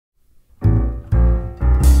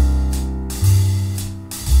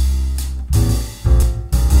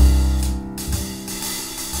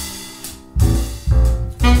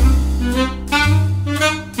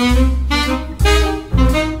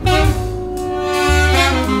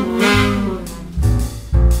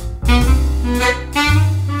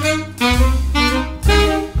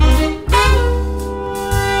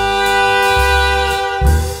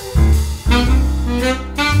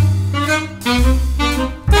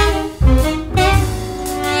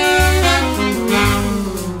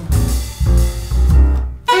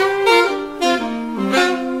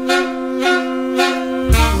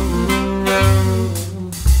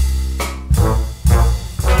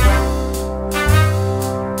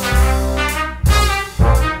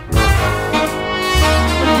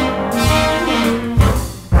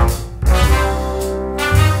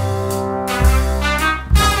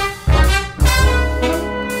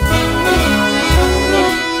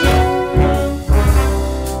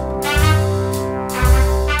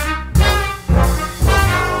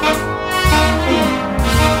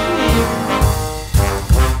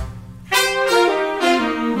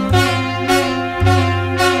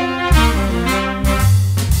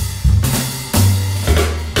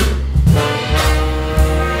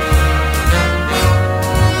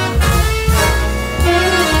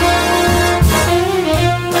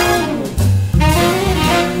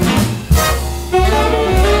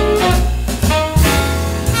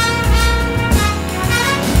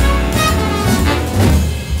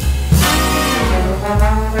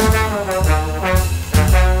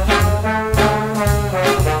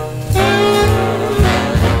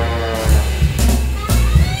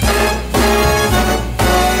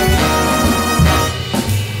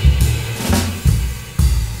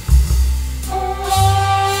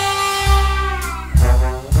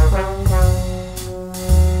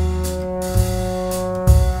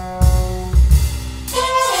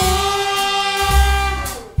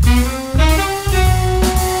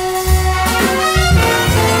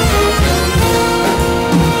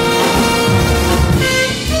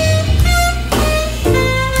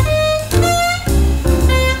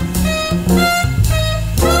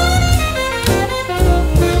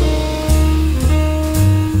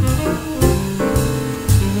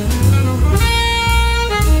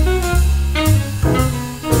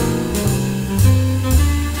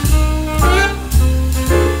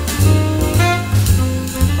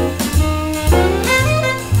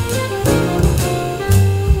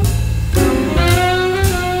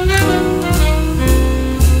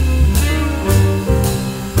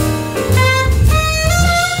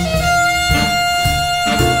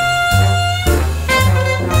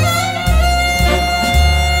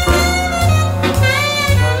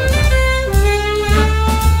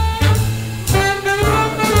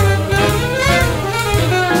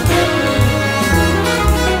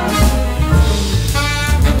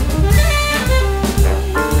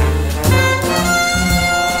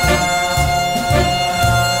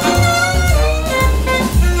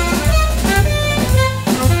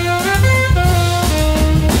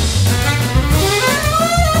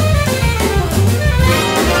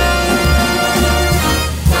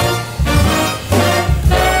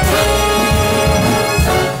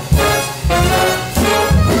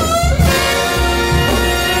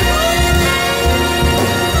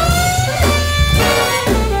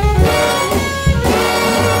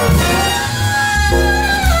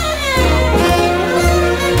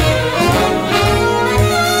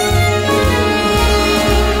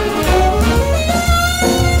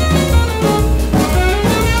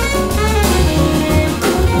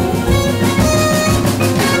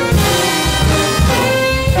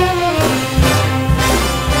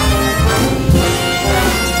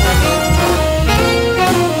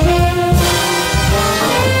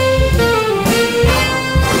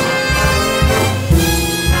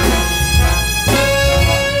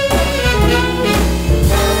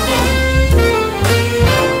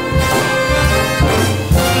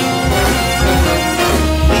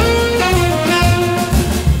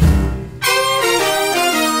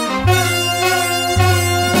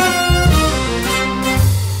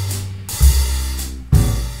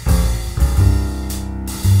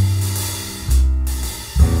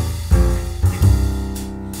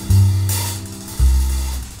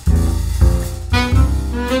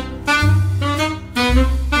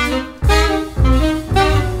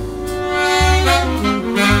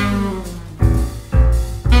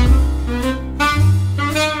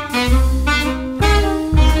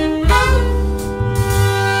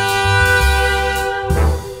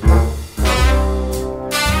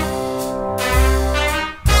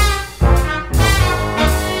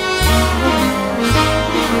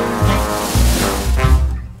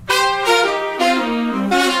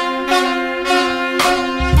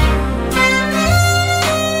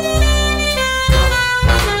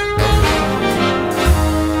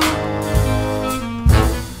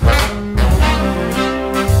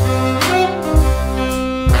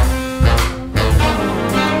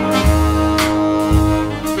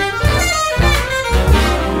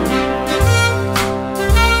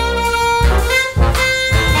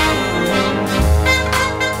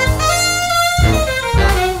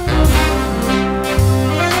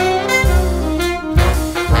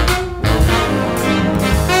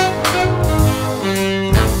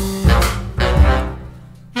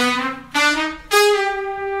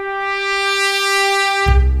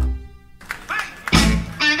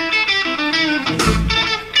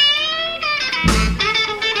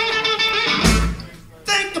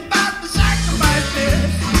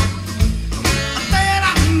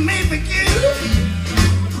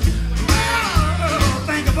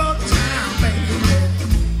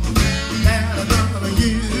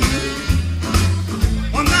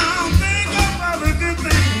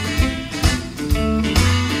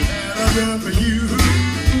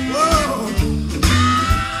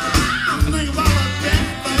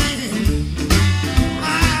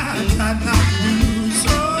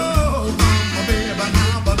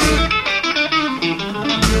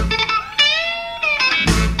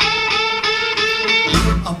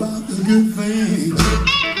about the good things,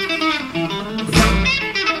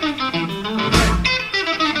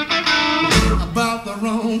 about the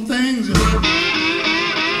wrong things, about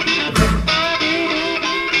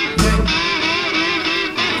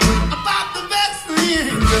the best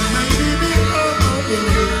things that made me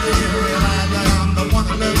realize that I'm the one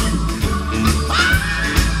that loves you.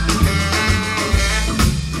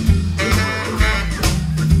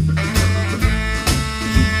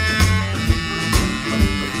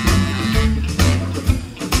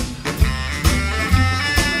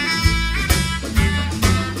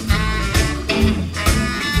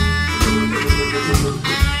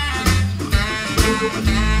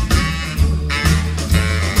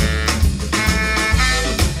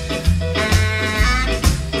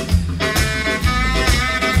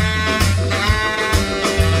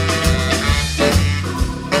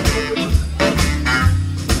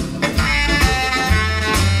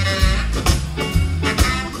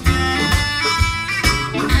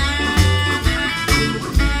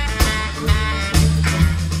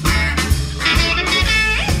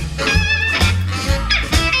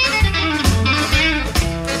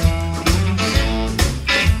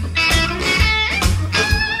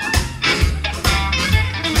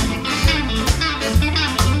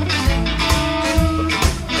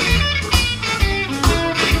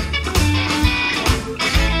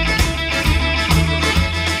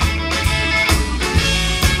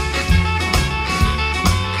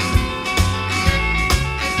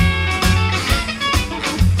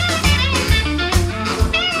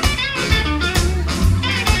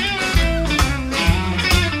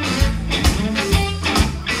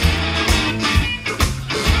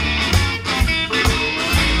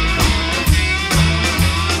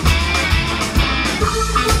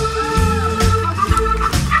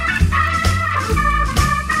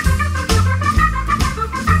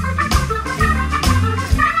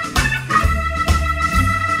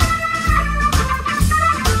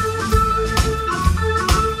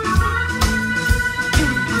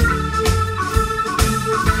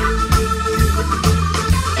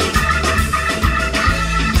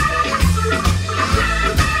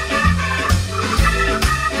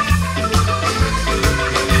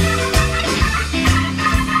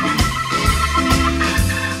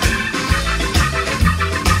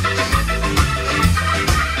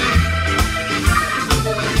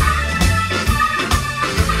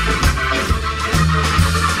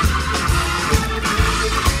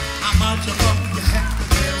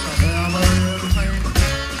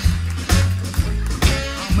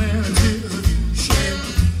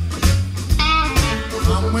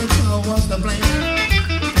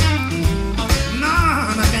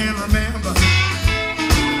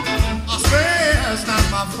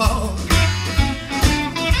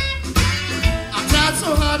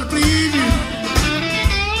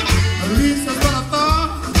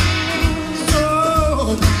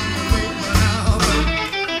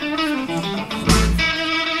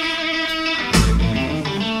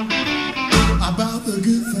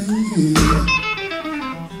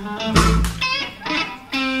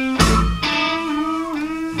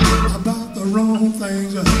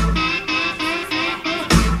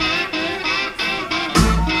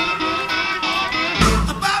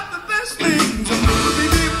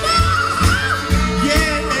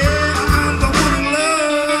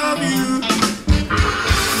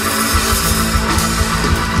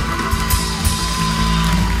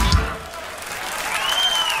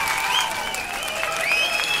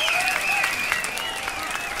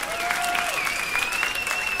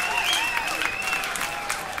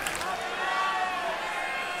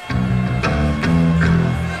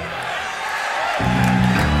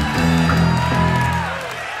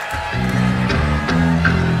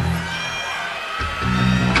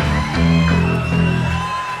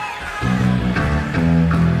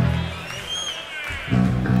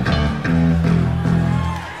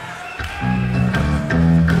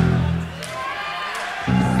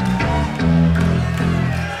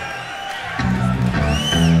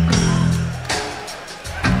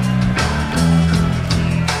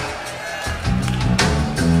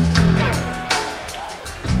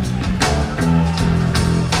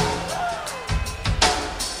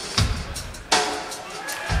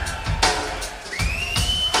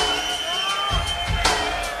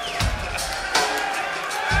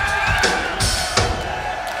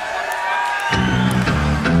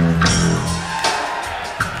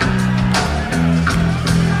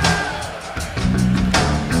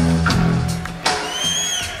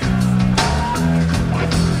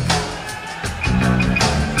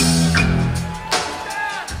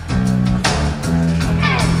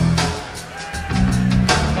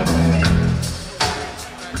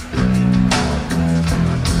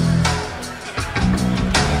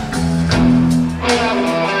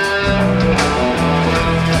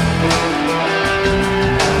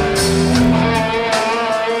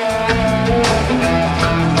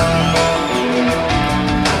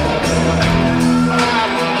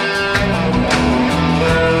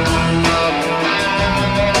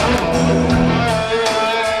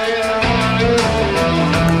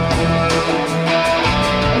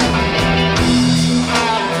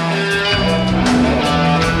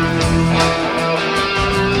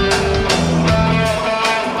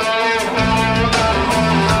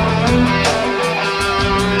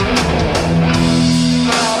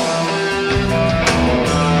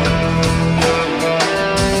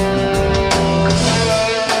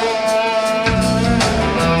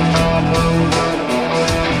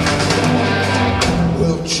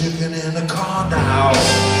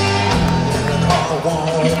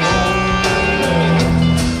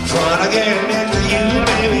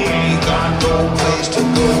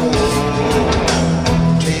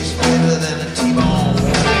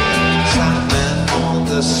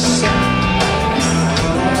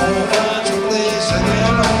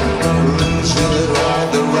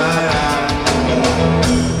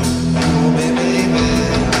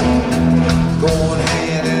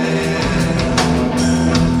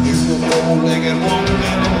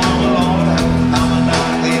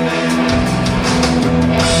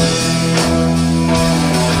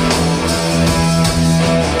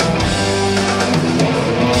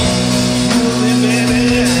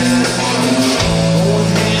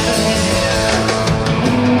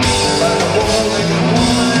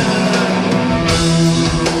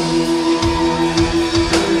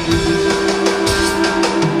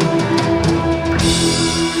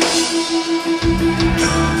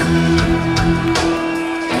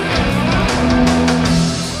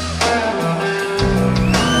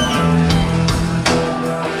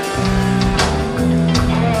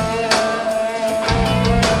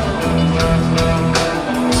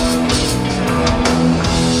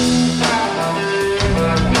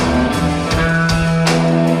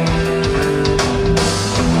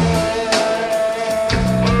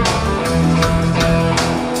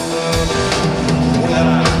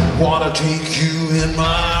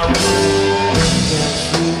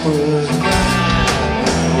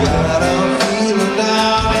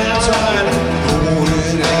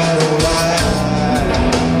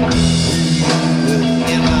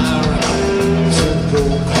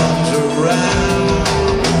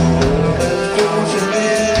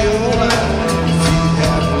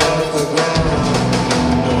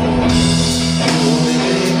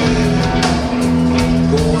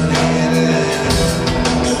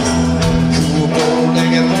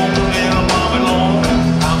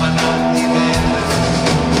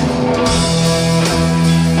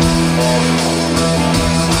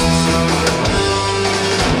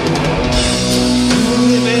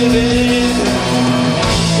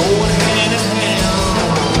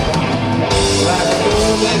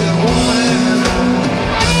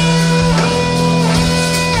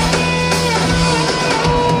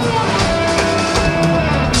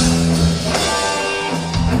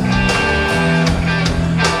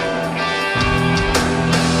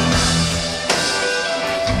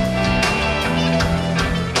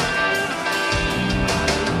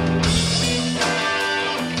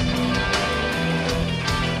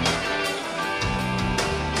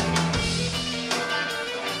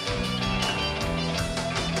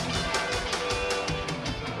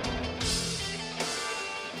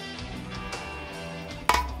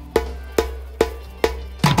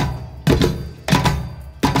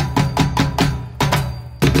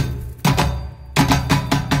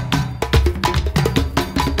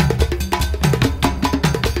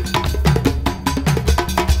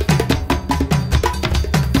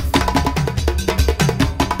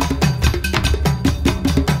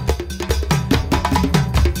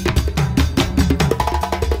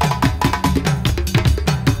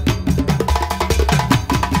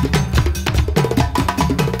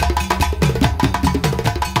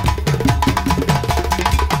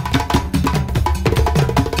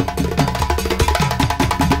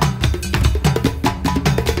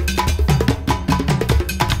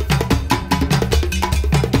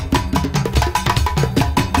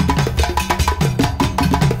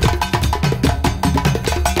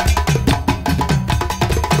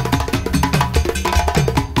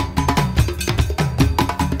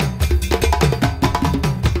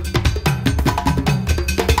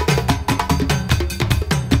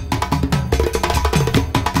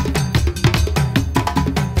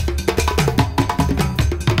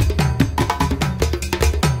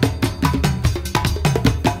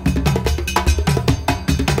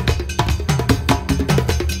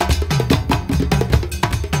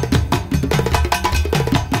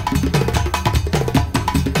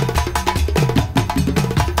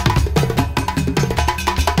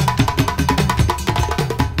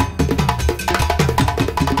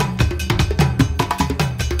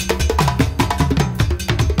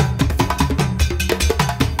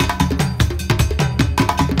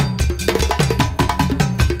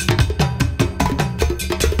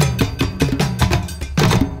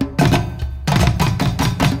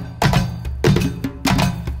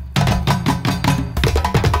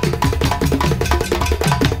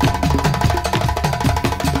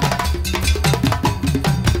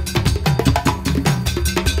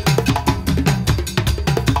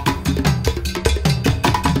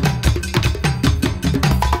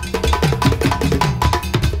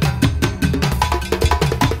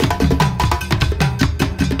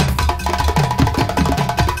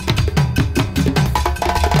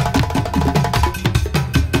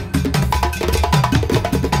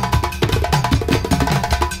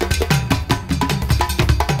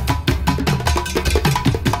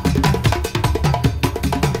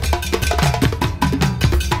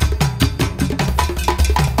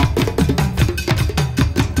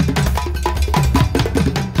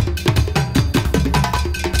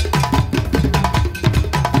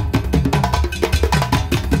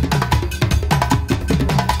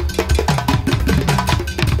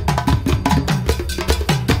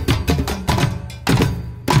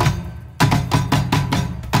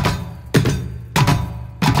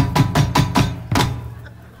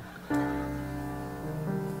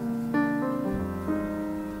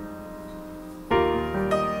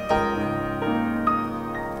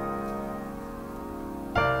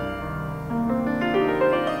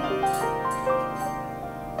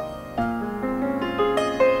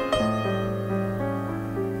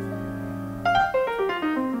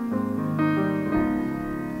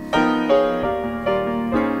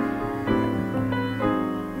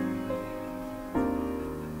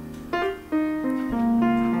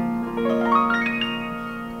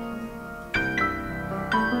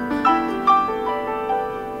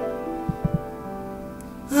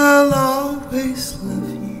 always love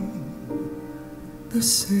you the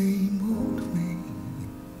same old way.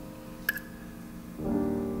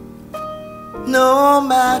 no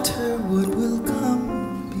matter what will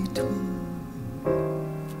come between.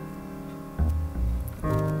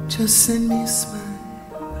 Just send me a smile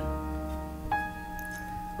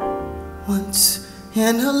once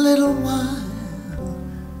in a little while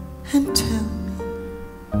and tell me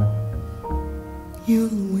you'll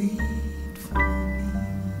wait for me.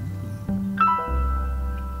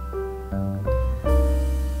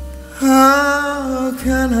 How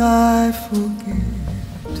can I forget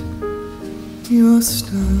your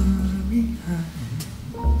starry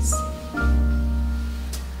eyes,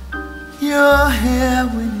 your hair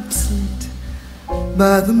when it's lit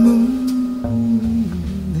by the moonlit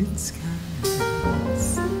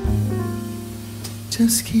skies?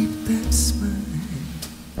 Just keep that smile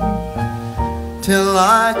till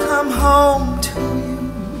I come home to you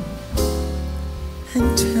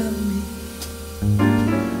and tell me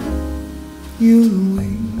you'll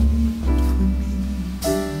wait for me.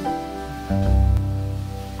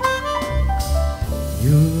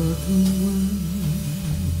 You're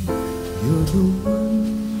the one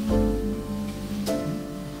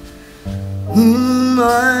whom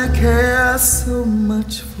I care so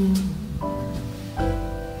much for.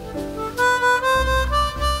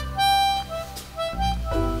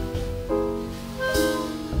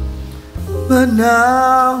 But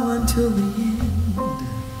now until the end,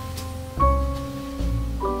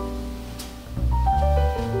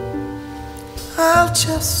 I'll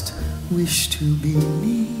just wish to be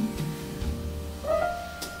near,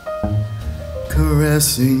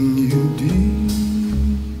 caressing you dear.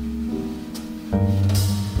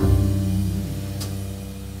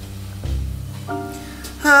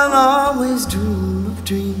 I'll always dream of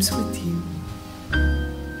dreams with you,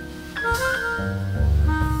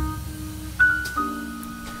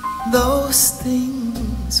 those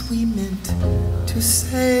things we meant to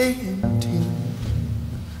say and do.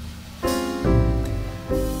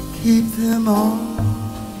 Keep them all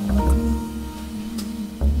aglow.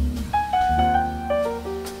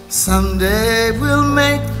 Someday we'll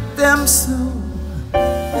make them so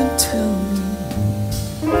and tell me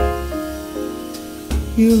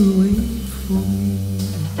you'll wait for me.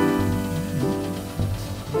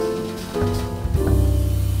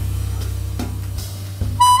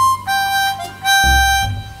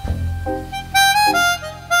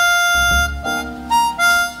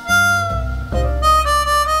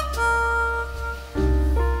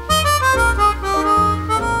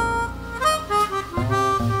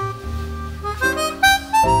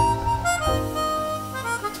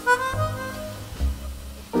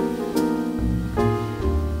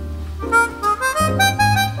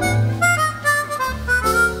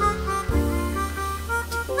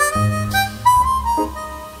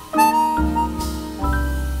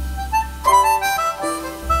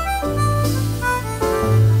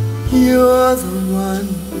 You're the one,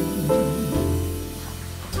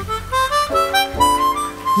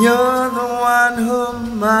 you're the one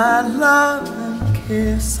whom I love and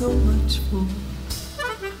care so much for.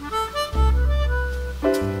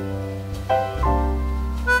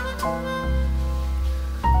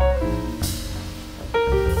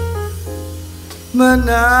 But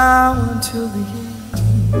now until the end,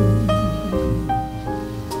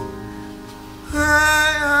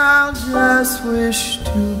 I'll just wish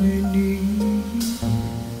to be near,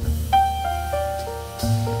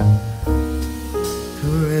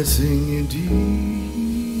 caressing you dear.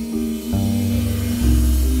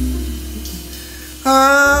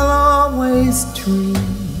 I'll always dream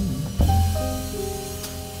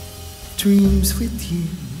dreams with you,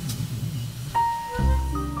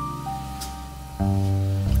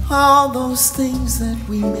 all those things that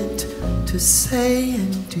we meant to say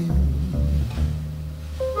and do.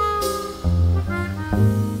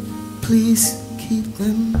 Please keep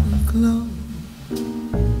them aglow.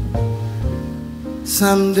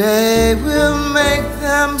 Someday we'll make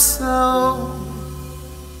them so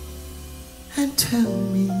and tell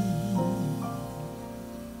me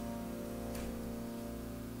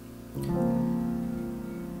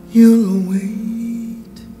you'll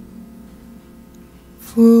wait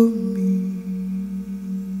for me.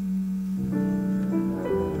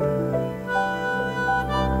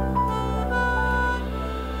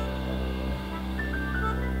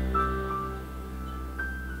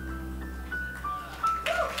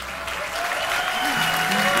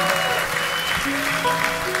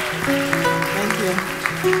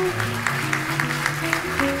 Thank you.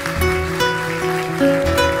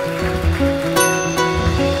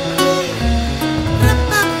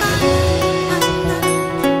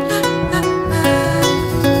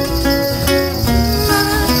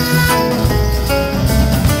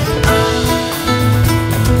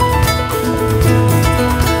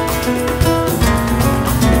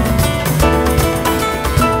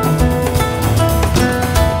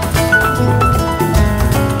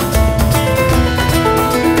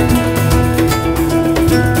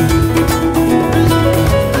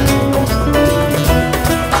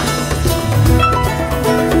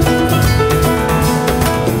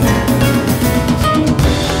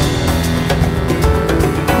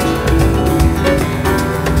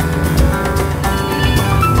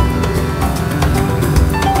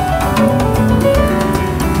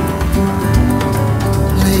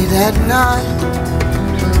 night,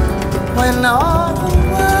 when all the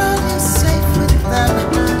world is safe within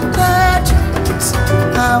their dreams,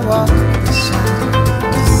 I walk the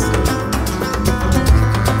shadows.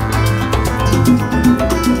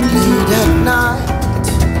 Late at night,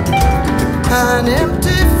 an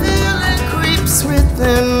empty feeling creeps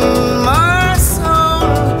within my soul.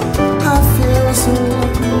 I feel so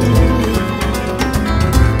lonely.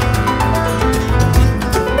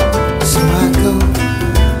 So I go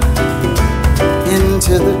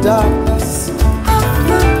into the darkness of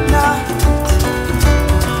the night,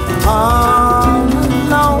 all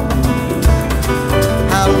alone.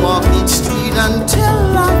 I'll walk each street until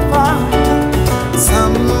I find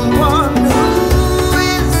someone who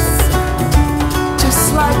is just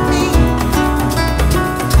like me,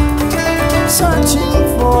 searching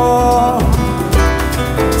for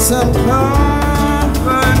some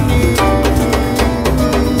company.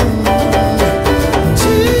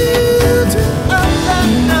 Children of the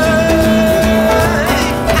night.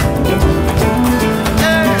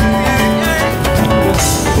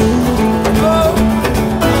 Oh.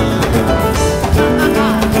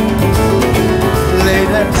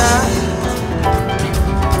 Late at night,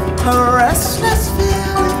 a restless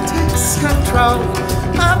feeling takes control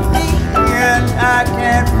of me, and I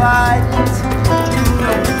can't fight it.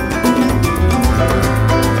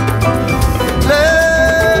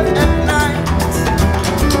 Late at night,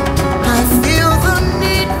 I feel the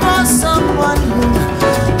need for someone who,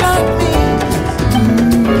 like me,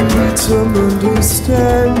 needs some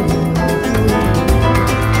understanding.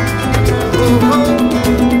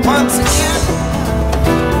 Once again,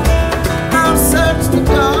 I'll search the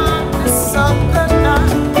darkness of the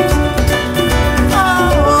night.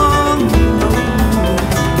 Oh,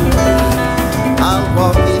 I'll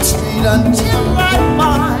walk each street until I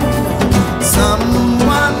find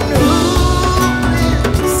someone who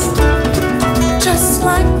is just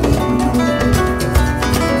like me,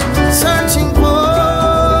 searching for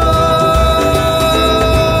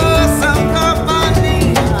some company.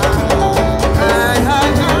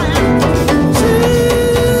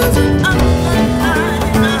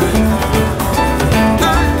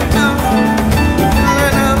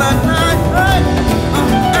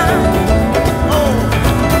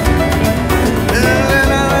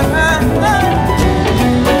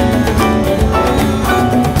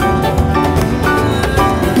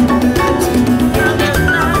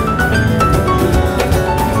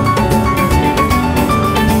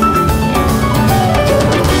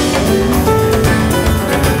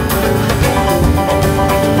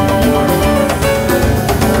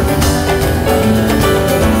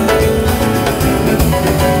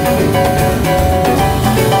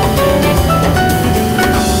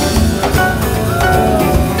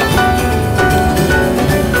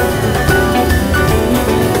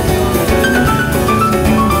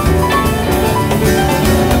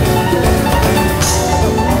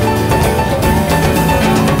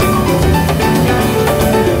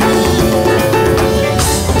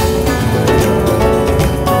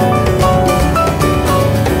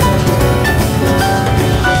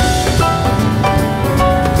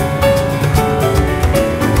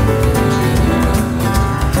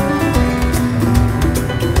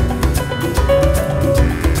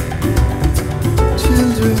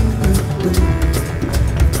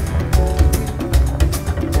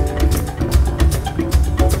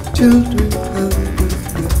 Children of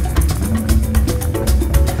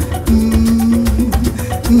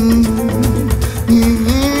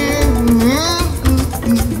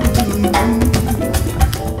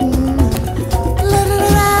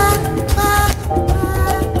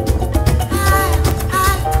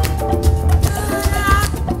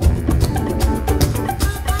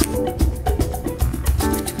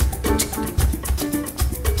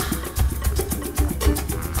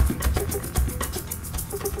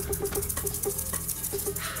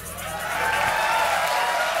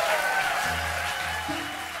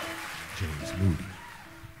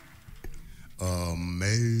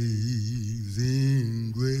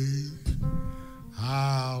Amazing grace,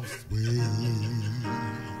 how sweet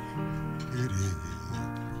it is.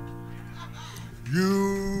 You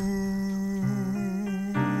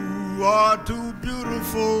are too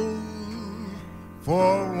beautiful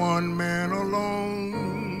for one man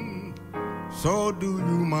alone. So do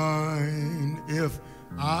you mind if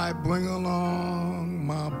I bring along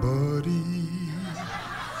my buddy?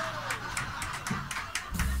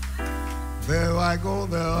 There I go,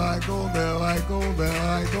 there I go, there I go, there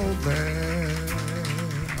I go, there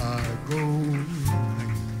I go.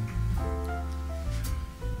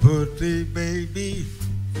 Pretty baby,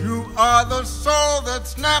 you are the soul that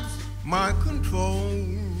snaps my control.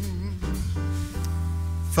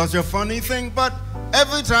 such a funny thing, but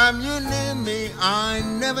every time you near me, I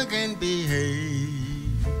never can behave.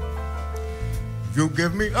 You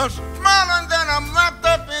give me a smile and then I'm wrapped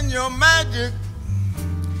up in your magic.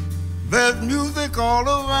 There's music all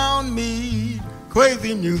around me,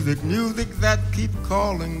 crazy music, music that keeps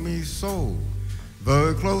calling me so.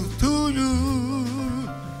 Very close to you,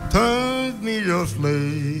 turns me your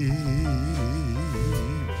slave.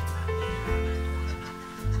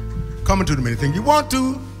 Coming to them anything you want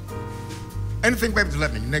to. Anything, baby, just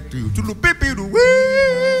let me connect to you.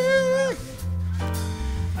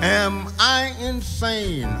 Am I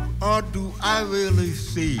insane, or do I really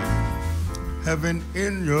see heaven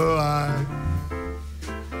in your eyes?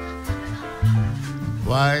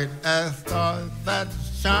 White as stars that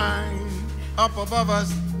shine up above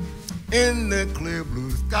us in the clear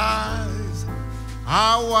blue skies.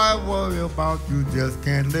 How I worry about you, just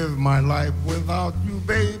can't live my life without you,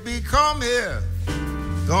 baby. Come here,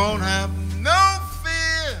 don't have no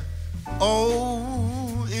fear.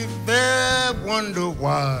 Oh, if they wonder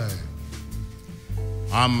why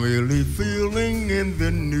I'm really feeling in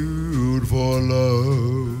the nude for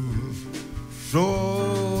love.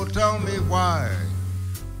 So tell me why.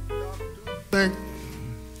 Think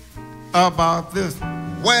about this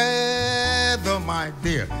weather, my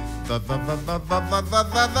dear. This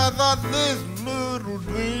little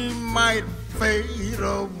dream might fade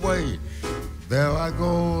away. There I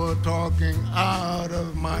go, talking out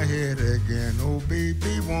of my head again. Oh,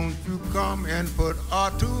 baby, won't you come and put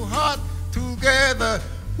our two hearts together?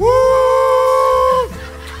 Woo!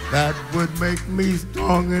 That would make me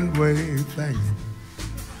strong and brave. Thanks.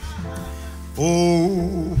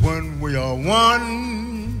 Oh, when we are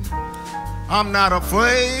one, I'm not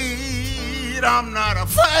afraid, I'm not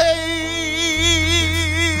afraid.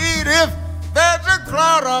 If there's a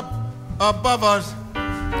cloud up above us,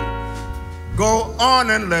 go on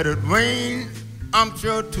and let it rain. I'm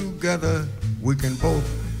sure together we can both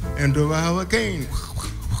endure a hurricane.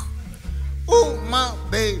 Oh, my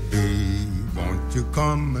baby, won't you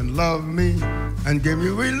come and love me and give me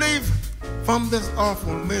relief from this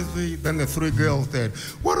awful misery? Then the three girls said,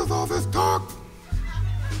 what is all this talk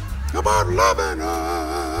about loving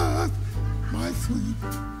us, my sweet?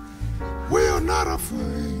 We are not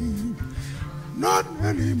afraid, not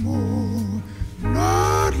anymore,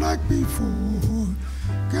 not like before.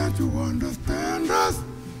 Can't you understand us?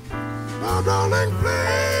 Now, darling,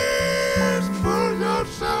 please pull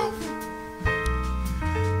yourself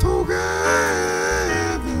together,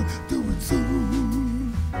 do it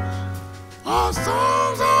soon. Our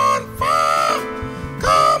song's on fire,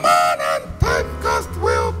 come on and take us,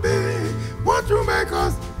 we'll be what you make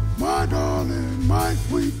us, my darling, my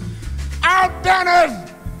sweet. Our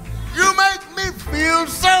Dennis, you make me feel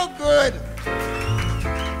so good.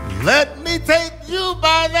 Let me take you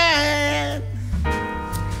by the hand.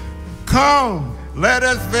 Come, let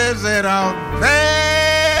us visit out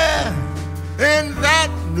there in that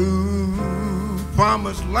new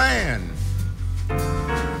promised land.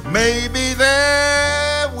 Maybe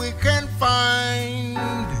there we can find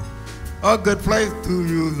a good place to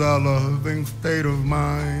use our loving state of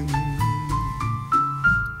mind.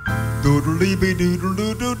 Doodle be doodle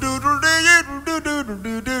doodle doodle doodle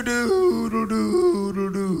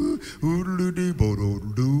doodle dee bo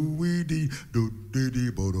doodle doo wee dee doodle dee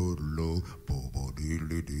bo doodle bo bo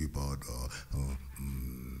doodle dee bo da.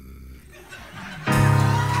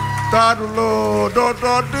 Doodle do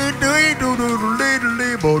do dee dee doodle dee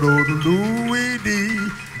dee bo doodle wee dee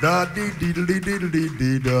da dee dee dee dee dee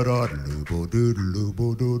dee da da bo doodle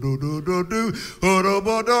bo do do do do do do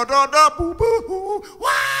bo do do da boo boo wah.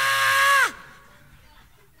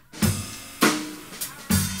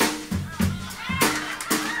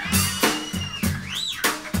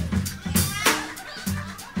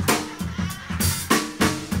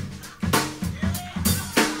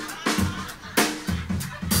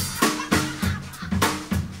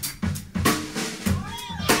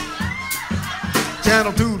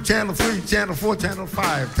 Channel 2, Channel 3, Channel 4, Channel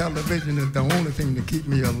 5. Television is the only thing to keep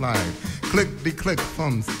me alive. Click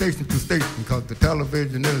from station to station, cause the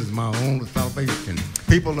television is my only salvation.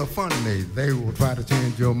 People are funny, they will try to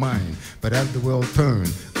change your mind. But as the world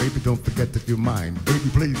turns, baby, don't forget that you're mine. Baby,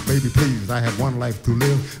 please, I have one life to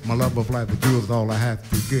live. My love of life is yours, all I have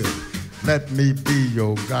to give. Let me be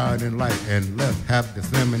your guiding light, and let's have the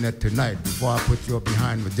seminar tonight before I put you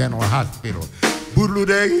behind the general hospital. Boodaloo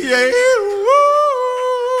day, yeah.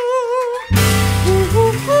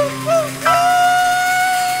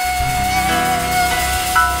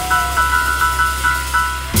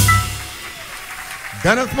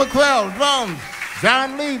 Dennis McQuell, drums.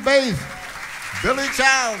 John Lee, bass. Billy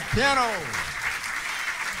Childs, piano.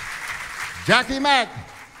 Jackie Mack,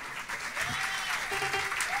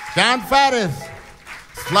 John Faddis,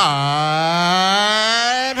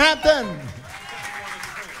 Slide Hampton.